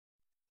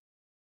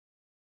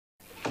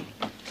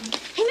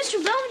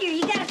Mr. Belvedere,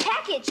 you got a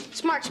package.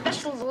 Smart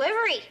special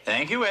delivery.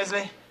 Thank you,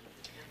 Wesley.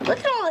 Look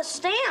at all the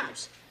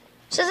stamps.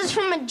 Says it's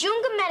from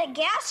Majunga,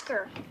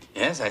 Madagascar.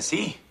 Yes, I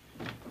see.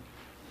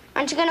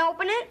 Aren't you gonna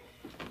open it?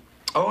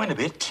 Oh, in a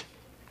bit.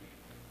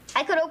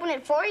 I could open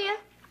it for you.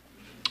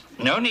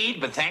 No need,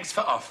 but thanks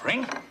for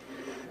offering. How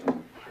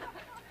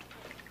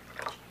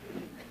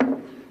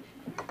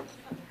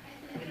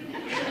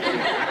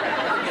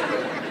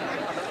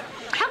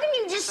can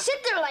you just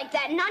sit there like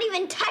that and not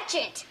even touch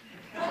it?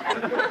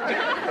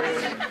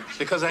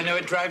 Because I know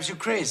it drives you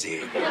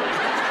crazy.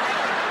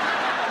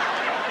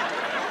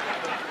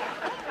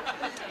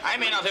 I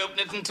may not open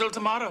it until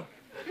tomorrow.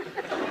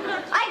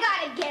 I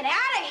gotta get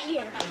out of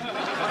here.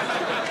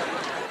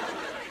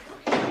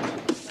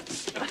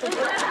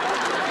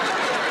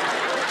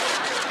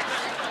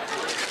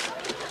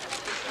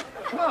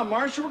 Come on,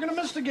 Marcia, we're gonna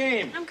miss the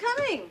game. I'm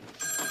coming.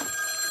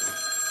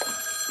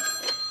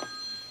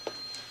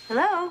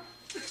 Hello?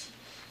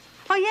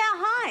 Oh, yeah,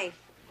 hi.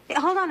 Hey,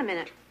 hold on a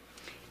minute.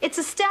 It's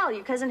Estelle,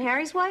 your cousin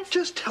Harry's wife?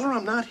 Just tell her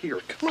I'm not here.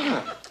 Come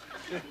on.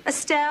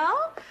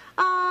 Estelle?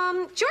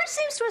 George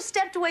seems to have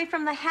stepped away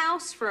from the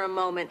house for a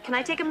moment. Can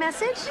I take a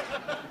message?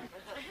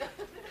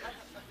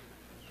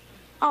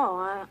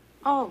 Oh,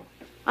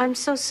 I'm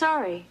so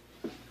sorry.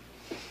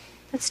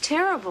 That's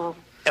terrible.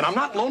 And I'm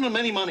not loaning him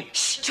any money.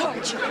 Shh,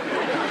 George.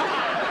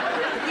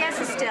 Yes,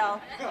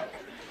 Estelle.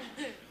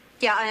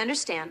 Yeah, I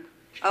understand.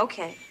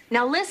 Okay.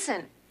 Now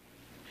listen.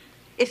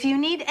 If you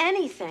need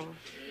anything,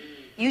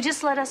 you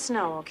just let us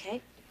know,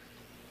 okay?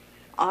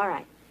 All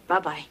right.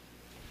 Bye-bye.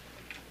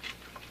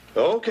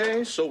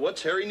 Okay, so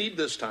what's Harry need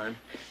this time?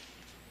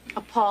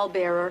 A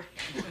pallbearer.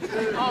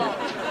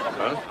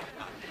 Huh?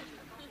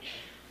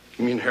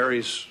 You mean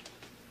Harry's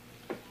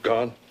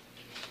gone?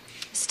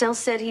 Estelle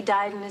said he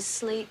died in his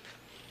sleep.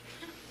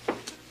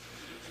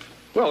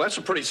 Well, that's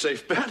a pretty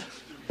safe bet.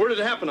 Where did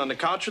it happen, on the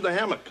couch or the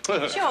hammock?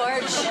 George.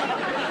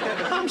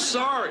 I'm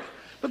sorry,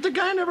 but the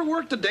guy never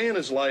worked a day in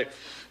his life.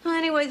 Well,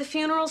 anyway, the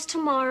funeral's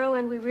tomorrow,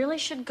 and we really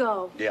should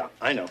go. Yeah,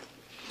 I know.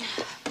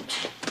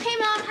 Hey,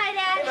 Mom. Hi,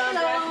 Dad.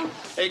 Hello.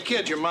 Hey,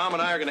 kid, your mom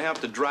and I are going to have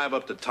to drive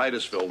up to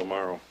Titusville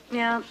tomorrow.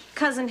 Yeah,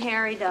 cousin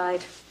Harry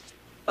died.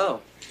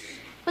 Oh.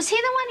 Was he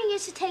the one who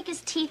used to take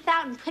his teeth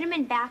out and put them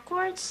in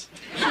backwards?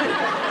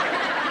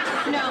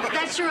 No,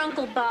 that's your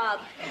Uncle Bob.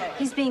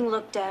 He's being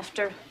looked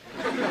after.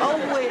 Oh,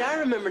 wait, I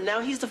remember now.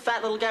 He's the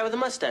fat little guy with the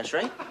mustache,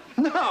 right?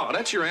 No,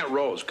 that's your Aunt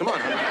Rose. Come on,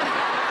 honey.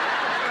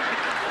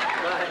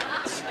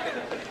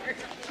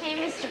 Hey,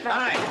 Mr. Belvedere.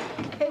 Hi.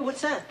 Hey,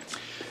 what's that?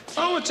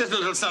 Oh, it's just a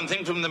little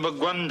something from the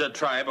Bagwanda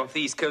tribe off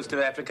the east coast of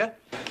Africa.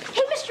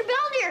 Hey, Mr.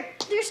 Belvedere,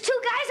 there's two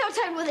guys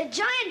outside with a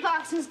giant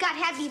box and it's got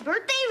happy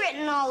birthday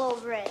written all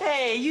over it.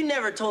 Hey, you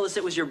never told us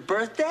it was your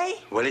birthday.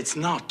 Well, it's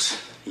not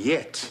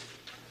yet.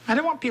 I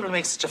don't want people to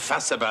make such a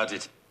fuss about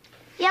it.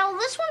 Yeah, well,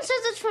 this one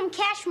says it's from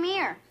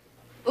Kashmir.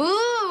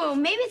 Ooh,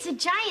 maybe it's a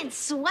giant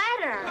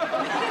sweater.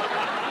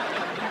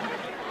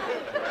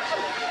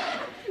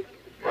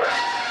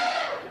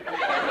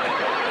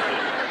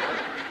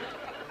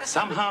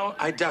 Somehow,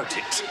 I doubt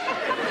it.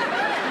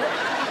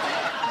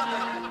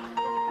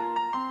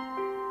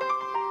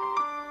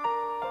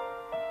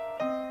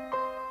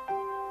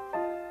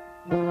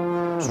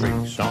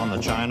 Streaks on the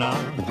china,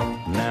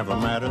 never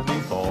mattered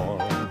before.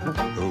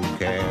 Who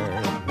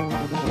cared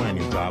when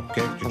you drop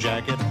kicked your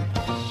jacket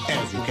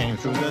as you came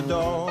through the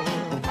door?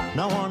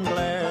 No one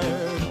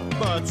glared,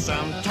 but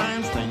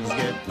sometimes things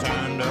get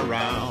turned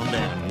around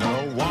and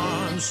no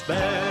one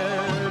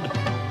spared.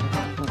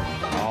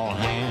 All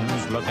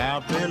hands look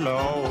out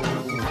below.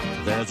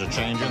 There's a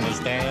change in the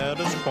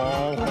status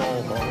quo.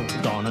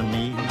 Gonna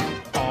need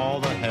all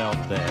the help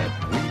that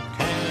we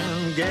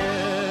can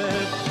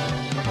get.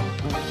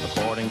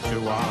 According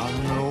to our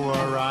new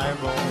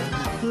arrival,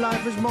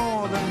 life is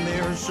more than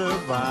mere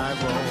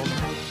survival.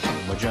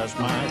 We just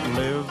might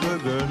live the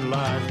good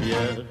life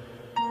yet.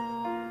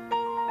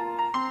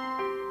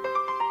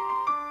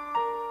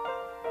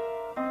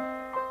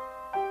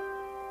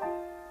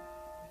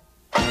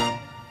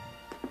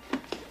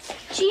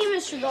 Gee,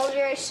 Mr.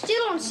 Belvedere, I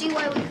still don't see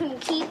why we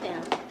couldn't keep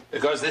him.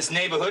 Because this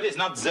neighborhood is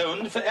not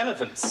zoned for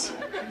elephants.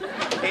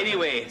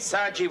 Anyway,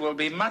 Saji will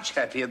be much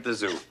happy at the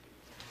zoo.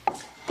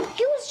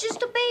 He was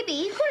just a baby.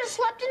 He could have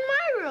slept in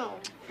my room.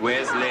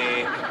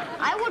 Wesley.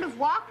 I would have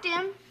walked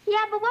him.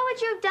 Yeah, but what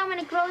would you have done when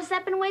it grows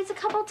up and weighs a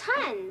couple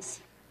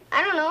tons?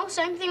 I don't know.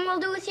 Same thing we'll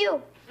do with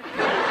you.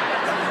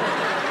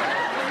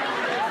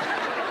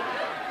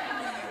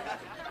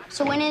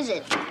 So when is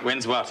it?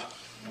 When's what?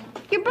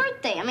 Your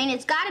birthday. I mean,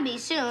 it's got to be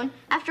soon.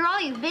 After all,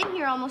 you've been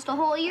here almost a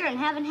whole year and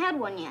haven't had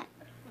one yet.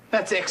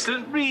 That's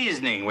excellent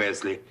reasoning,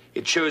 Wesley.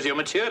 It shows you're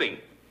maturing.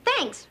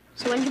 Thanks.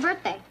 So when's your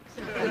birthday?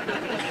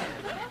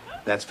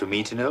 That's for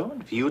me to know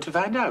and for you to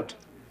find out.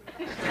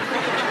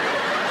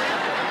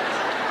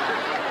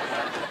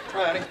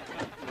 Hi, honey.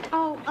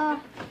 Oh,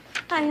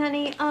 hi,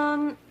 honey.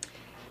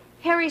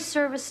 Harry's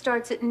service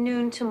starts at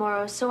noon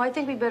tomorrow, so I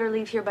think we better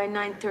leave here by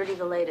 9:30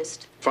 the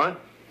latest. Fine.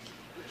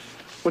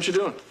 What you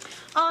doing?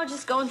 Oh,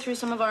 just going through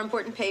some of our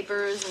important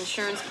papers,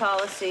 insurance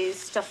policies,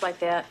 stuff like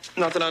that.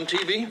 Nothing on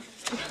TV?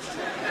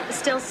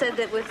 Still said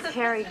that with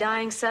Harry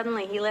dying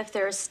suddenly, he left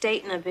their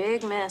estate in a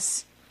big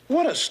mess.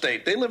 What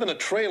estate? They live in a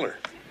trailer.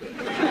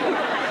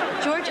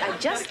 George, I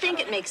just think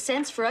it makes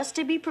sense for us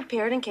to be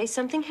prepared in case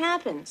something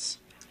happens.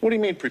 What do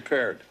you mean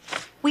prepared?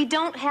 We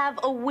don't have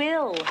a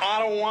will. I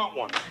don't want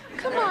one.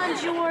 Come on,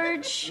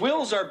 George.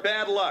 Wills are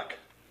bad luck.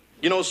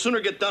 You know, sooner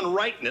get done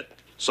writing it,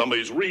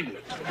 somebody's reading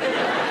it.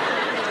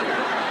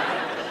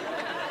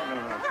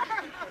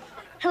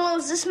 Hello,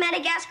 is this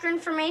Madagascar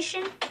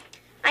information?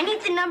 I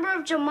need the number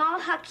of Jamal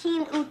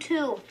Hakim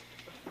Utu.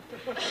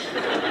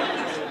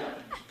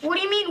 What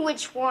do you mean,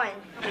 which one?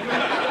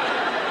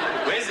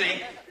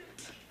 Wesley,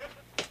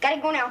 Gotta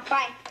go now.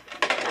 Bye.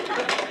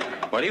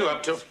 what are you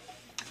up to?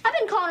 I've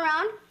been calling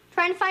around,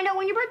 trying to find out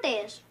when your birthday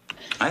is.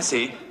 I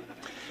see.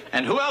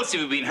 And who else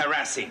have you been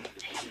harassing?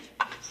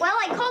 Well,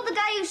 I called the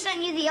guy who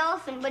sent you the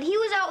elephant, but he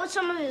was out with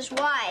some of his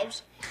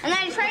wives. And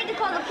I tried to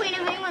call the Queen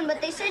of England, but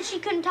they said she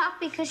couldn't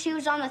talk because she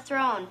was on the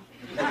throne.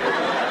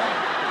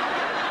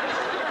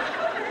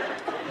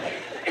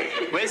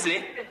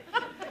 Wesley,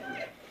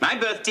 my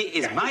birthday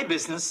is my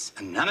business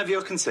and none of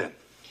your concern.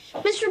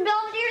 Mr.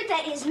 Belvedere,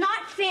 that is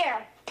not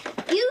fair.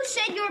 You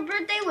said your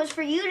birthday was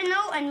for you to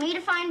know and me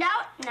to find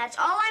out, and that's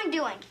all I'm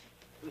doing.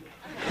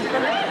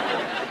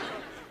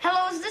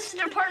 Hello, is this the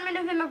Department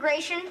of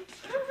Immigration?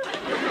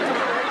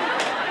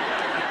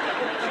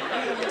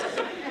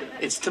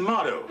 It's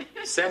tomorrow.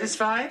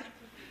 Satisfied?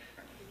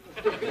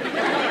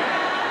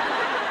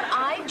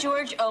 I,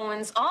 George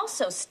Owens,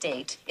 also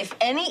state if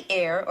any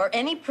heir or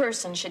any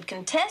person should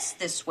contest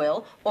this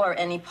will or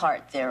any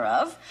part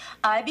thereof,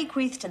 I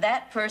bequeath to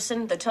that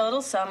person the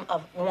total sum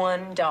of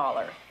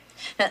 $1.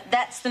 Now,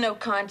 that's the no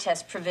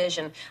contest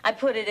provision. I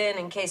put it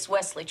in case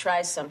Wesley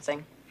tries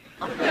something.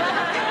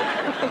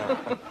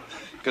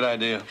 Good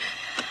idea.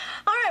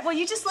 All right, well,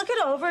 you just look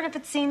it over, and if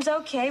it seems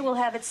okay, we'll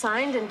have it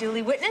signed and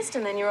duly witnessed,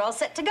 and then you're all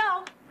set to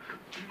go.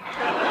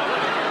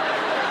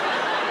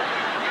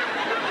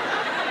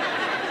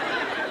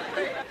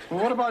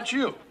 Well, what about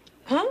you?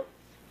 Huh?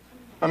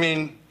 I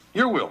mean,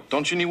 your will.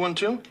 Don't you need one,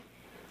 too?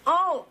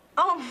 Oh,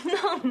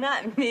 no,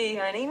 not me,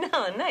 honey.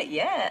 No, not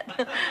yet.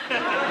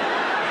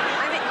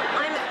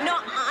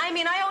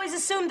 I always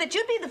assumed that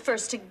you'd be the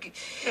first to,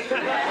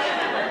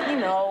 you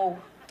know.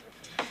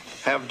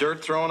 Have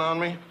dirt thrown on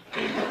me?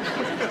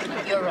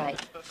 You're right.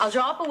 I'll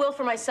draw up a will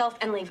for myself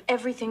and leave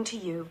everything to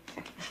you.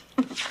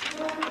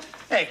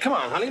 Hey, come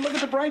on, honey. Look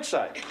at the bright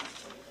side.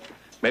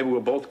 Maybe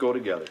we'll both go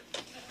together.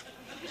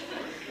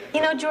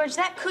 You know, George,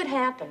 that could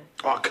happen.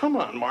 Oh, come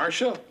on,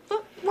 Marcia.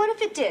 But what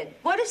if it did?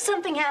 What if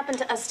something happened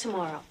to us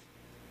tomorrow?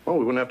 Well,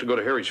 we wouldn't have to go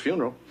to Harry's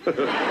funeral.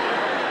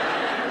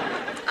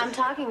 I'm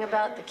talking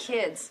about the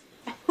kids.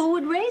 Who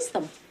would raise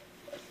them?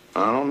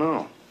 I don't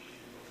know.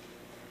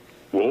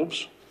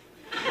 Wolves?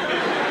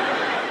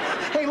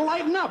 Hey,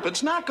 lighten up.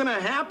 It's not going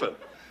to happen.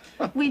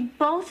 We'd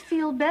both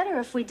feel better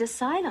if we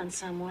decide on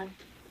someone.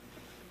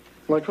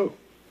 Like who?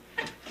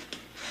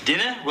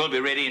 Dinner will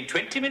be ready in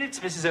 20 minutes,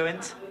 Mrs.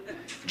 Owens.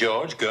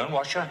 George, go and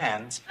wash your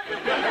hands.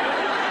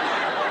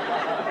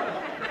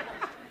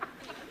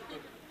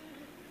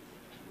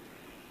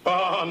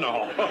 Oh,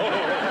 no.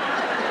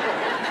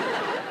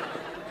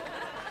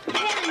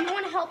 Hannah, you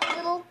want to help a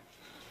little?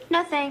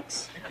 No,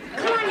 thanks.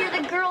 Come on, you're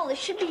the girl. This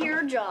should be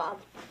your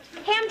job.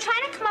 Hey, I'm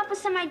trying to come up with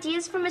some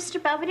ideas for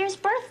Mr. Belvedere's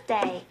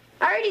birthday.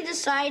 I already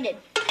decided.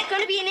 It's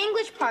going to be an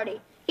English party.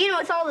 You know,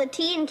 with all the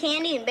tea and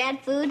candy and bad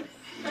food.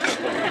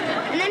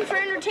 And then for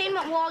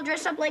entertainment, we'll all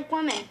dress up like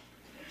women.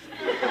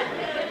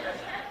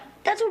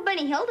 That's what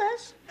Benny Hill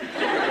does.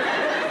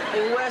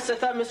 Hey, Wes, I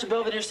thought Mr.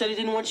 Belvedere said he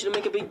didn't want you to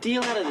make a big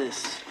deal out of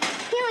this.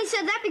 He only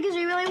said that because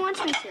he really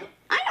wants me to.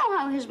 I know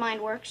how his mind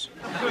works.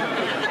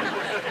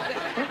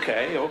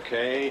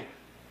 Okay.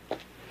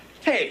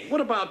 Hey,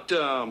 what about,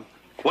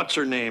 what's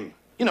her name?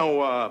 You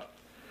know,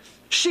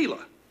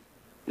 Sheila.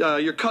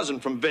 Your cousin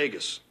from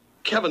Vegas.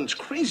 Kevin's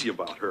crazy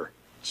about her.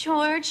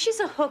 George, she's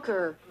a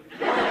hooker.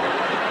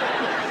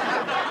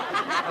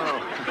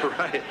 Oh,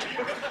 right.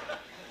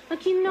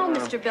 Look, you know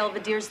Mr.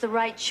 Belvedere's the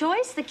right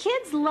choice. The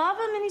kids love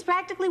him, and he's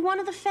practically one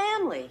of the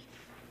family.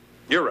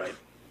 You're right.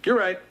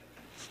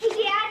 Hey,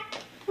 Dad,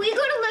 will you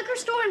go to the liquor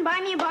store and buy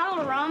me a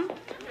bottle of rum?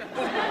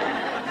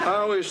 I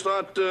always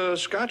thought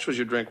scotch was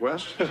your drink,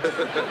 Wes. It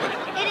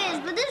is,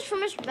 but this is for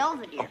Mr.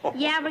 Belvedere.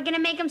 Yeah, we're going to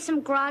make him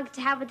some grog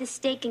to have with his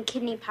steak and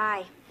kidney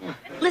pie.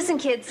 Listen,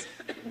 kids,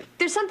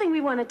 there's something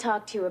we want to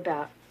talk to you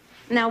about.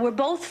 Now, we're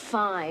both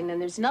fine,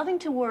 and there's nothing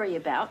to worry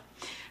about.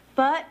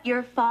 But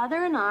your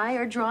father and I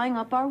are drawing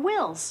up our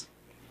wills.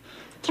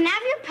 Can I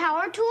have your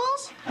power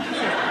tools?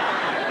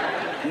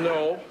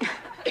 No.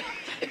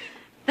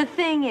 The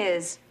thing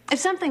is, if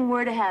something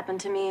were to happen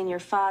to me and your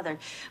father,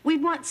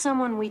 we'd want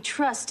someone we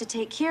trust to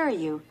take care of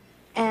you.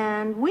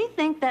 And we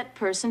think that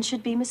person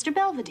should be Mr.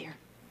 Belvedere.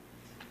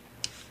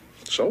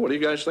 So, what do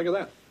you guys think of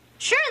that?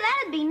 Sure,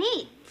 that'd be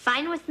neat.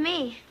 Fine with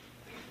me.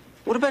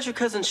 What about your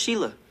cousin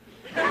Sheila?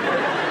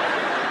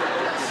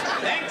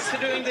 Thanks for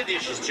doing the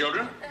dishes,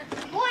 children.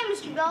 Boy,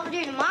 Mr.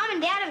 Belvedere, the Mom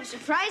and Dad have a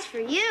surprise for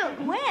you.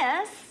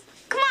 Wes?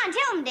 Come on,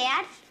 tell him,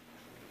 Dad.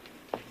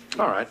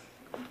 All right.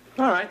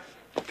 All right.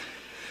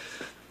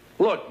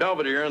 Look,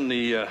 Belvedere, in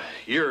the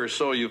year or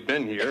so you've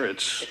been here,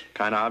 it's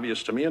kind of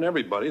obvious to me and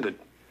everybody that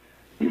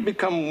you've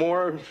become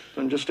more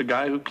than just a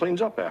guy who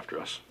cleans up after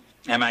us.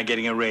 Am I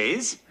getting a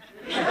raise?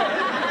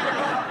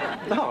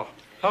 No.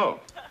 Oh.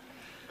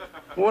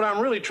 What I'm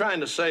really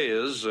trying to say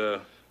is,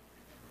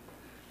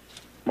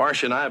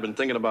 Marcia and I have been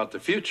thinking about the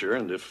future,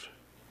 and if,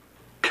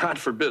 God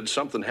forbid,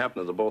 something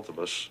happened to the both of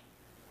us,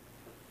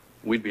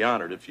 we'd be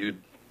honored if you'd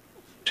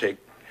take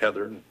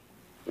Heather and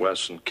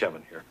Wes and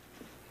Kevin here.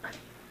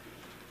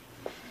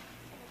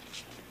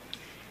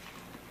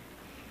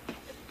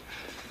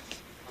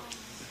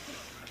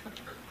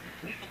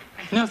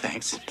 No,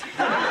 thanks.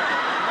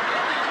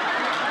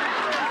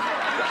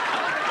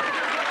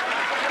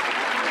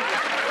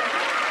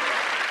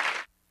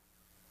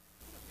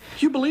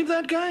 You believe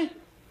that guy?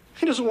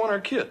 He doesn't want our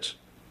kids.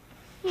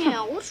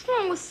 Yeah, what's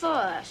wrong with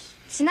us?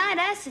 It's not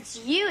us, it's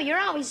you. You're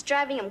always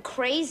driving him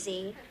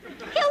crazy.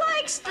 He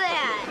likes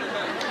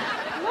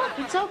that.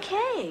 Look, it's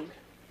okay.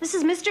 This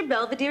is Mr.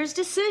 Belvedere's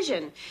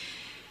decision.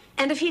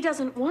 And if he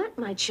doesn't want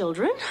my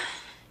children,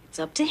 it's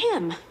up to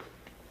him.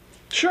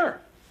 Sure.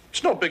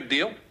 It's no big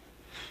deal.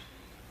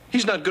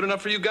 He's not good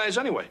enough for you guys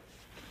anyway.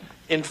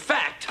 In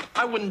fact,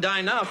 I wouldn't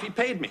die now if he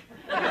paid me.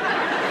 So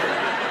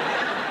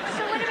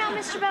what about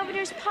Mr.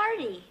 Belvedere's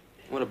party?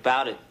 What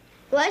about it?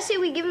 Well, I say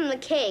we give him the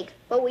cake,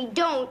 but we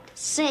don't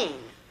sing.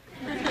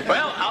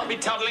 Well, I'll be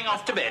toddling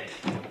off to bed.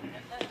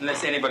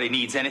 Unless anybody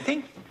needs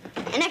anything.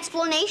 An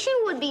explanation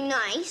would be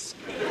nice.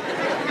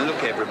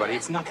 Look, everybody,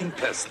 it's nothing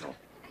personal.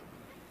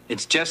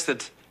 It's just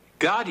that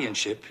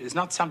guardianship is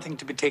not something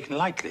to be taken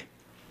lightly.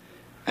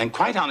 And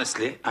quite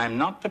honestly, I'm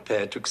not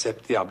prepared to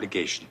accept the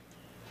obligation.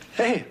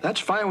 Hey,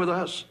 that's fine with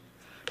us.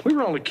 We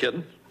were only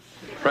kidding.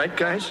 Right,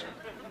 guys?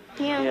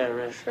 Yeah,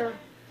 right. Sure.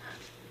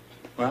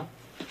 Well,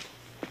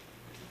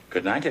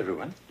 good night,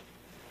 everyone.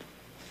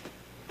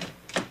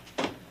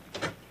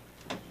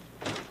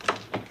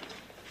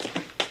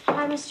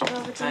 Hi, Mr.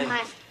 Belvedere. Hi.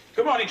 Hi.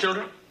 Good morning,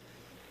 children.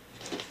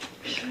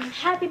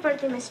 Happy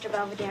birthday, Mr.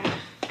 Belvedere.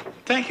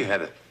 Thank you,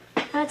 Heather.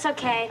 That's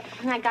okay.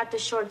 I got the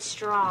short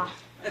straw.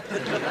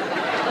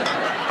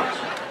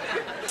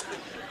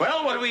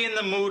 Well, what are we in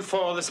the mood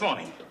for this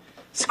morning?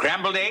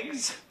 Scrambled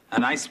eggs? A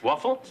nice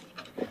waffle?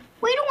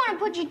 We don't want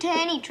to put you to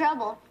any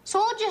trouble, so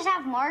we'll just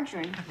have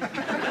margarine.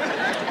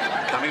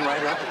 Coming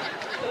right up.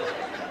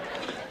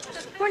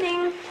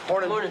 Morning.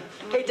 Morning.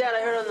 Hey, Dad,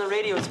 I heard on the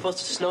radio it's supposed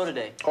to snow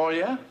today. Oh,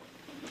 yeah?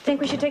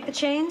 Think we should take the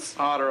chains?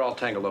 Oh, they're all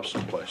tangled up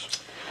someplace.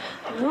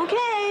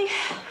 Okay.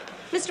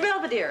 Mr.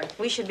 Belvedere,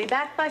 we should be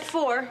back by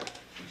 4.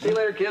 See you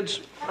later,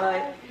 kids.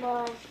 Bye.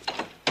 Bye.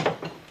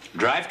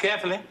 Drive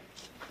carefully.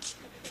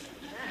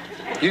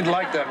 You'd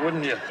like that,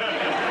 wouldn't you?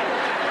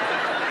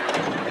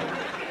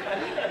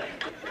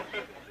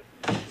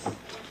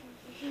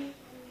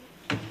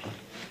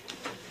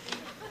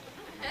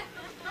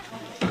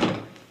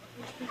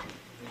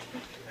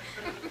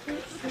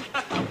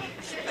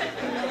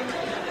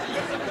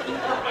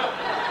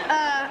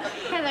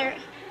 Heather,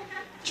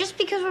 just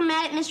because we're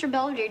mad at Mr.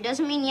 Belvedere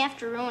doesn't mean you have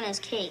to ruin his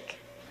cake.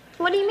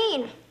 What do you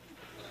mean?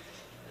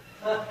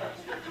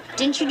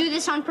 Didn't you do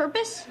this on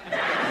purpose?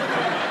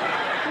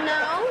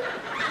 No?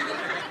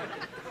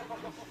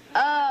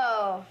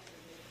 Oh.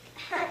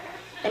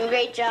 Then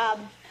great job.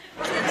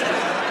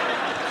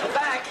 I'm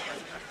back.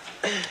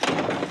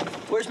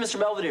 Where's Mr.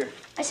 Belvedere?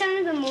 I sent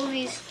him to the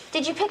movies.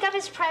 Did you pick up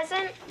his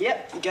present?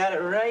 Yep, got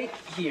it right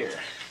here.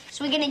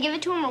 So we gonna give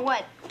it to him or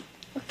what?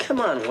 Well,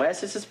 come on,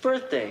 Wes, it's his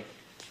birthday.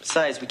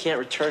 Besides, we can't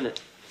return it.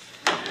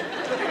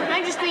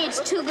 I just think it's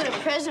too good a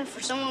present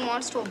for someone who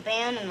wants to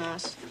abandon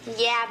us.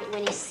 Yeah, but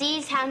when he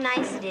sees how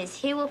nice it is,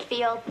 he will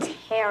feel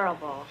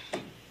terrible.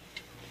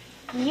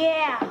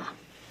 Yeah.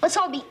 Let's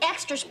all be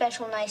extra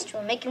special nice to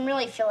him. Make him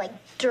really feel like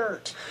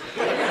dirt.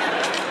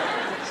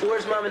 So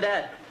where's Mom and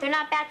Dad? They're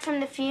not back from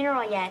the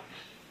funeral yet.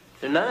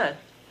 They're not.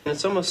 And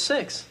it's almost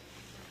 6.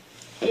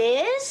 It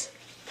is?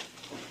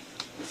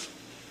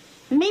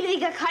 Maybe they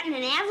got caught in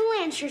an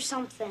avalanche or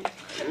something.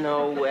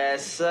 No,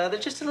 Wes, they're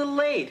just a little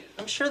late.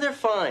 I'm sure they're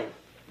fine.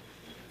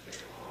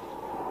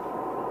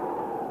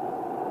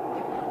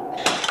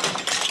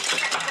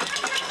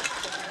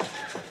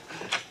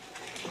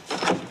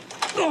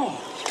 Oh,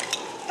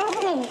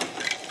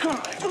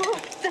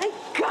 thank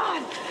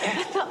God.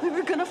 I thought we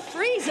were going to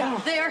freeze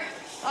out there.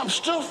 I'm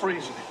still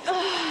freezing.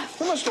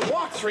 We must have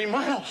walked 3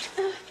 miles.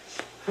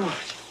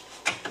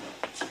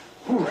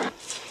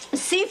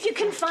 See if you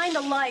can find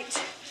a light.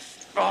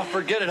 Oh,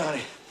 forget it,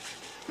 honey.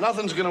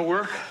 Nothing's gonna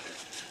work.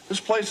 This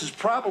place has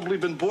probably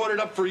been boarded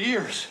up for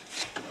years.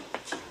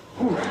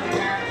 Wanna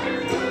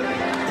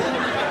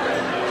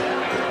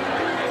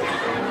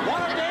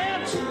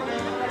dance?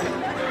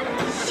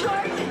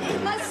 Sure,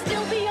 it must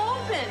still be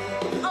open.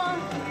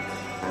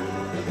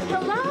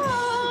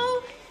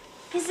 Hello?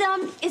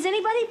 Is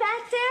anybody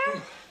back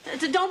there?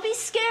 Don't be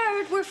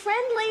scared. We're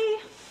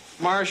friendly.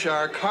 Marcia,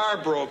 our car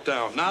broke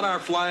down, not our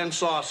flying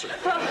saucer.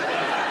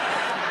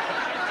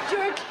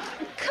 George,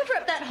 cover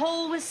up that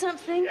hole with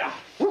something. Yeah.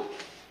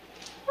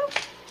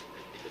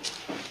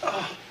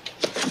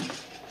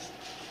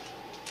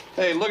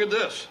 Hey, look at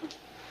this.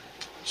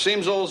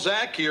 Seems old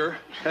Zach here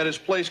had his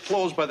place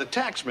closed by the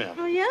tax man.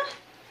 Oh, yeah?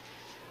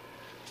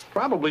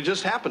 Probably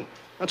just happened.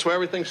 That's why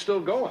everything's still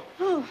going.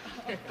 Oh.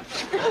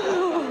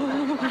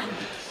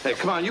 Hey,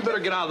 come on, you better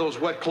get out of those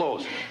wet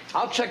clothes.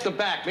 I'll check the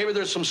back. Maybe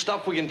there's some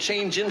stuff we can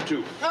change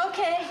into.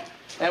 Okay.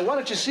 And why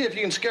don't you see if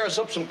you can scare us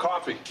up some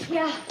coffee?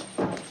 Yeah.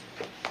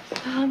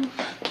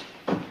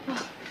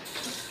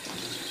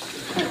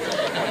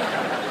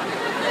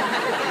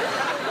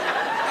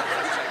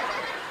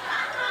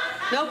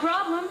 No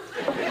problem.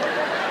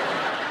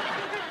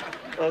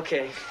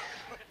 Okay.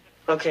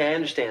 Okay, I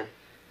understand.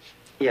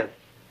 Yeah.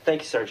 Thank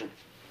you, Sergeant.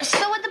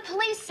 So what'd the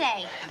police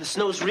say? The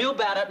snow's real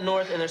bad up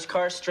north, and there's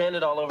cars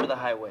stranded all over the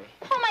highway.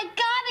 Oh my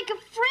God, they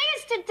could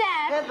freeze to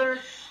death. Heather.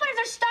 What if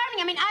they're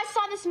starving? I mean, I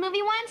saw this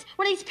movie once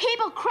where these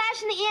people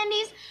crash in the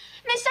Andes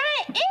and they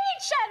started to eat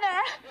each other.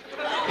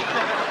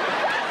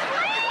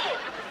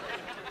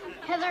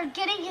 Heather,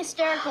 getting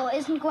hysterical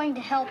isn't going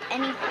to help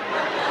anything.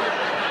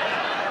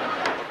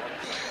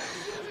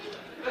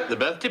 The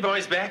birthday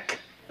boy's back.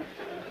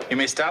 You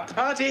may start the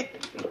party.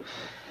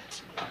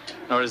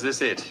 Or is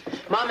this it?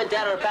 Mom and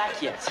Dad aren't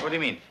back yet. What do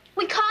you mean?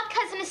 We called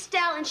Cousin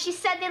Estelle and she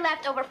said they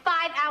left over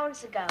 5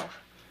 hours ago.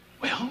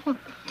 Well,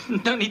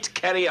 no need to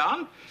carry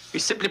on. We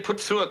simply put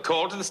through a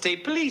call to the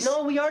state police.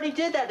 No, we already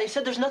did that. They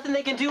said there's nothing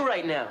they can do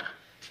right now.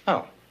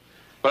 Oh.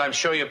 Well, I'm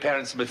sure your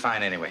parents will be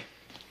fine anyway.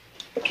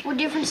 What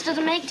difference does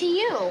it make to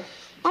you?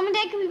 Mom and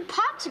Dad could be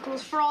popsicles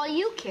for all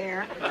you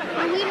care.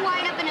 Or we'd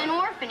wind up in an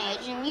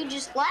orphanage and you'd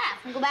just laugh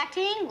and go back to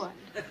England.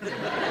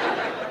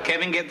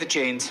 Kevin, get the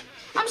chains.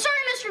 I'm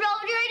sorry, Mr.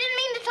 Belvedere. I didn't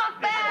mean to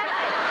talk bad.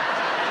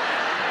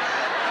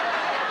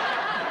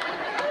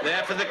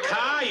 There for the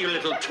car, you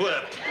little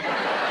twerp.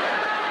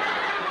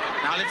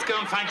 Now let's go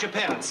and find your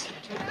parents.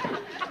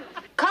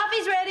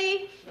 Coffee's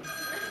ready.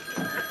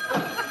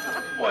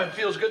 Boy, it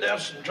feels good to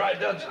have some dry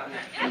duds on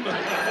there.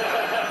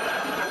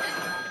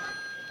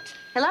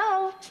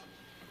 Hello?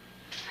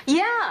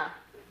 Yeah.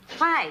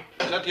 Hi.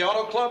 Is that the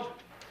auto club?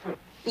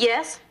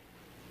 Yes?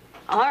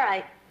 All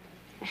right.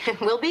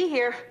 We'll be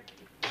here.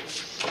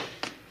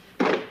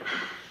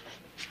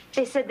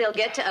 They said they'll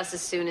get to us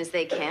as soon as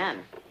they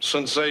can.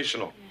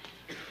 Sensational.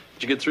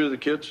 Did you get through to the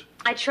kids?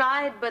 I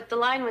tried, but the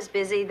line was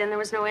busy. Then there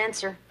was no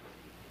answer.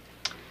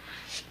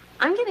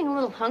 I'm getting a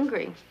little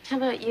hungry. How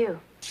about you?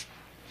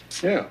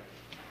 Yeah.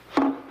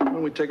 Why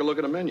don't we take a look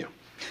at the menu?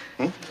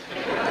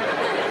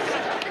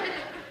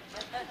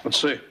 Let's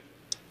see.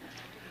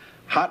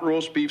 Hot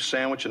roast beef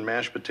sandwich and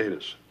mashed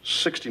potatoes,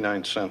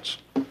 69 cents.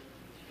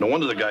 No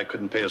wonder the guy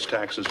couldn't pay his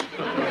taxes.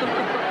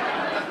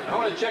 I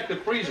want to check the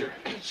freezer,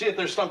 see if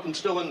there's something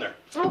still in there.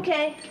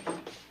 Okay.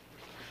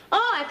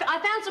 Oh, I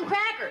found some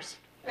crackers.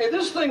 Hey,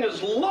 this thing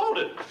is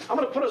loaded. I'm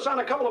going to put us on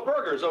a couple of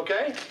burgers,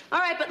 okay? All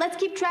right, but let's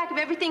keep track of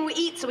everything we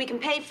eat so we can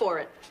pay for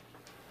it.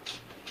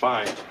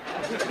 Fine.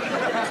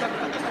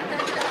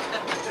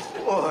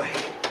 Boy,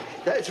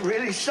 that's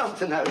really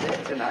something out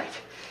there tonight.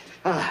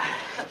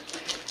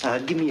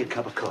 Give me a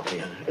cup of coffee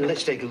and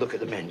let's take a look at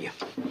the menu.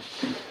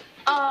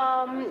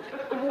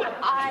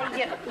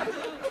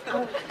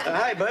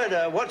 Hi,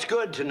 Bud. What's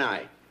good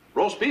tonight?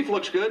 Roast beef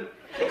looks good.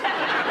 You're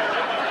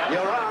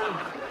on.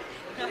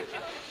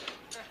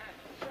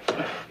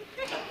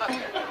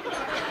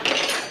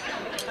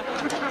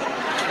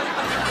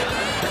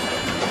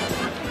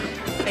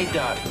 Hey,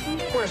 Doc,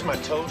 where's my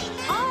toast?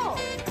 Oh,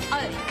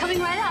 coming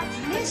right up.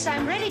 Miss,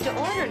 I'm ready to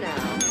order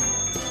now.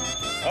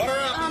 Order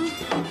up.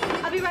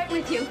 I'll be right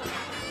with you.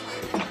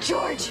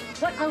 George,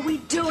 what are we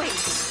doing?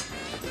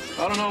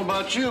 I don't know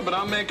about you, but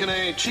I'm making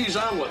a cheese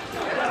omelet.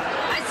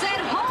 I said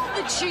hold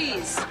the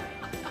cheese.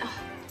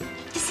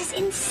 This is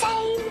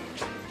insane.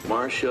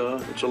 Marcia,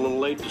 it's a little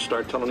late to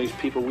start telling these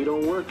people we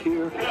don't work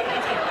here.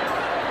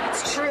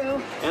 It's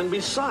true. And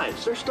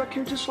besides, they're stuck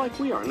here just like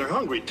we are, and they're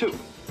hungry, too.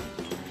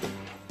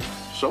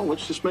 So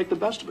let's just make the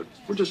best of it.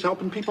 We're just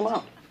helping people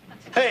out.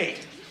 Hey,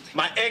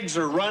 my eggs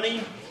are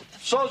runny.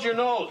 So's your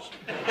nose.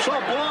 So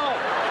blow.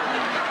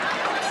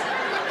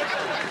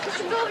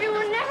 Mr. Belvedere,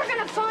 we're never going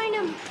to find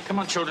him. Come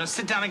on, children,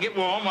 sit down and get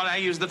warm while I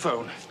use the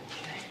phone.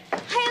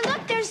 Hey,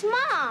 look, there's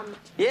Mom.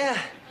 Yeah,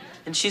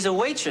 and she's a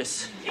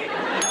waitress.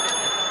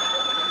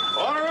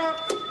 Order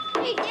up.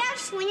 Hey, Dad's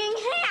slinging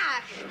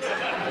hash.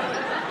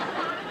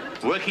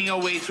 Working your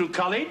way through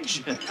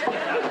college?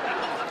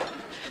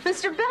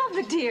 Mr.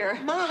 Belvedere.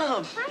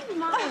 Mom! Hi,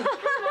 Mom.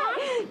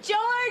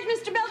 George,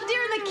 Mr.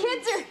 Belvedere, and the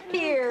kids are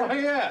here. Oh,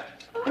 yeah.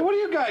 Hey, what are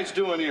you guys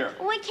doing here?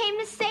 We came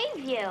to save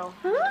you.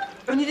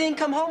 When you didn't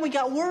come home, we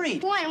got worried.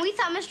 Boy, and we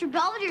thought Mr.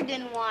 Belvedere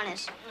didn't want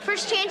us.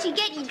 First chance you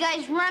get, you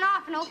guys run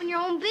off and open your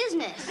own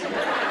business.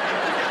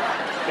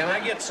 Can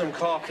I get some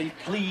coffee,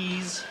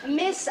 please?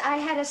 Miss, I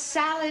had a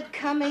salad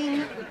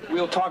coming.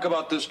 We'll talk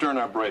about this during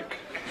our break.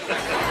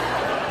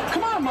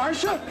 Come on,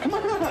 Marcia. Come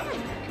on.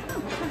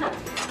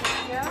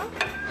 Yeah?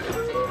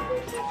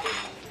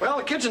 Well,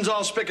 the kitchen's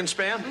all spick and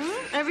span.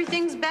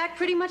 Everything's back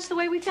pretty much the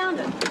way we found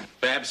it.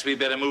 Perhaps we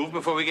better move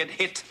before we get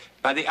hit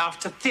by the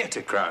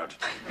after-theater crowd.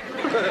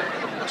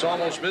 It's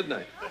almost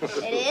midnight.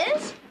 It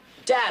is?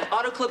 Dad,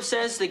 Auto Club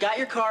says they got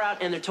your car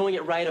out and they're towing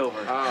it right over.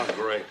 Oh,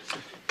 great.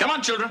 Come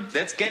on, children.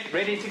 Let's get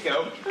ready to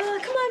go. Come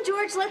on,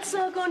 George. Let's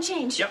go and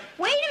change. Yep.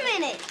 Wait a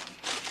minute.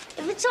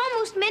 If it's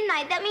almost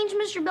midnight, that means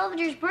Mr.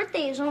 Belvedere's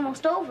birthday is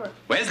almost over.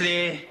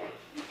 Wesley.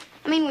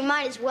 I mean, we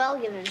might as well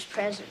give him his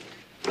present.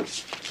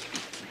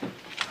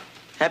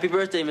 Happy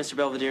birthday, Mr.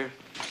 Belvedere.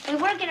 We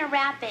were gonna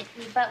wrap it,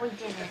 but we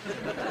didn't.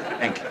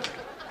 Thank you.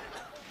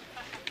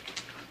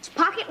 It's a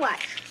pocket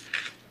watch.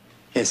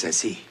 Yes, I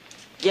see.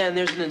 Yeah, and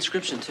there's an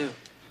inscription, too.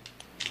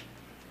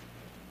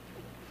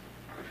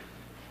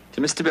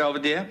 To Mr.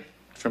 Belvedere,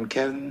 from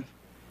Kevin,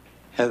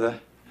 Heather,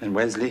 and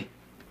Wesley,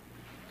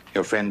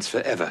 your friends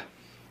forever.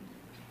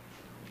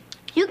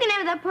 You can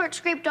have that part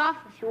scraped off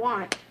if you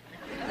want.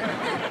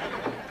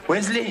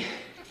 Wesley,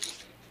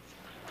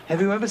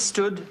 have you ever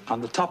stood on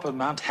the top of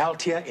Mount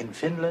Haltia in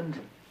Finland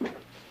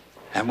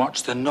and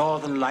watched the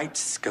northern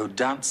lights go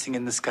dancing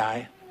in the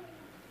sky?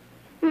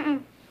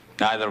 Mm-mm.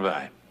 Neither have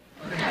I.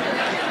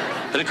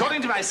 But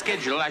according to my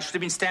schedule, I should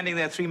have been standing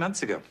there 3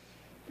 months ago.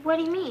 What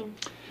do you mean?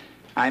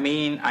 I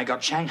mean, I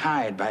got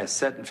shanghaied by a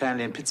certain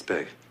family in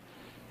Pittsburgh.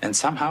 And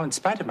somehow, in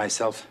spite of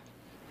myself,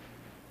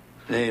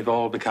 they've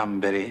all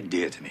become very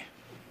dear to me.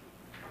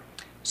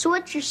 So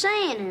what you're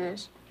saying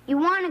is, you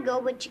want to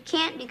go, but you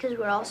can't because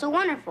we're all so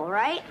wonderful,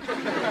 right?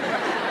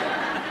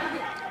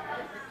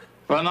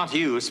 Well, not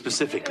you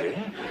specifically.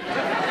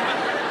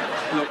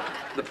 Look,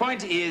 the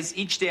point is,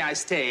 each day I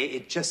stay,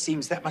 it just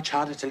seems that much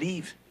harder to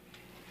leave.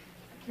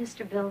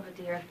 Mr.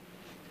 Belvedere,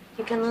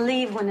 you can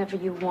leave whenever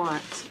you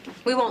want.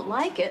 We won't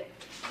like it,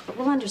 but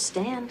we'll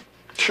understand.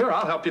 Sure,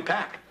 I'll help you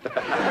pack.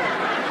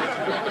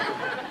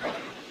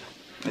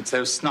 It's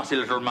those snotty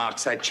little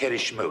marks I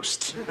cherish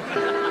most.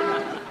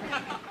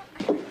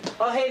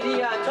 Oh, hey,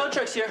 the tow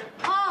truck's here.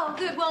 Oh,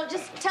 good. Well,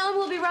 just tell him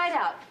we'll be right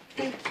out.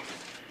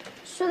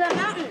 So that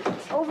mountain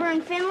over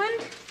in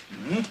Finland,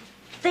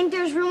 think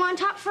there's room on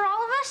top for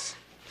all of us?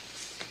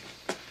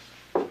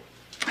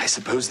 I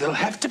suppose there'll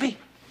have to be.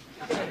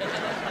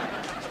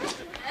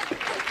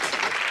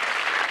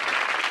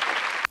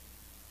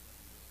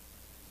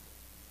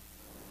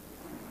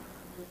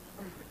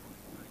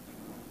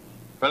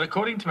 Well,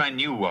 according to my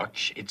new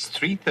watch, it's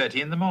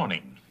 3:30 in the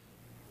morning.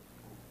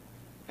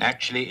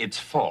 Actually, it's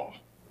 4.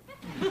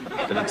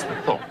 But it's the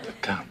thought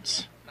that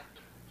counts.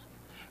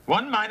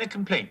 One minor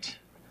complaint.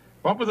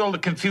 What with all the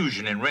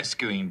confusion in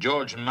rescuing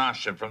George and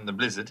Marcia from the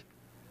blizzard,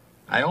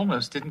 I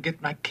almost didn't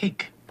get my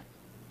cake.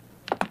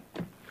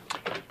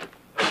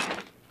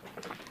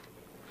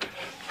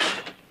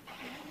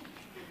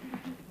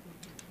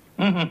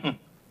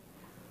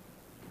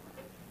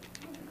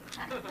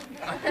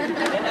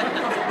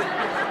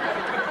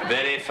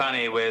 Very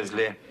funny,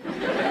 Wesley.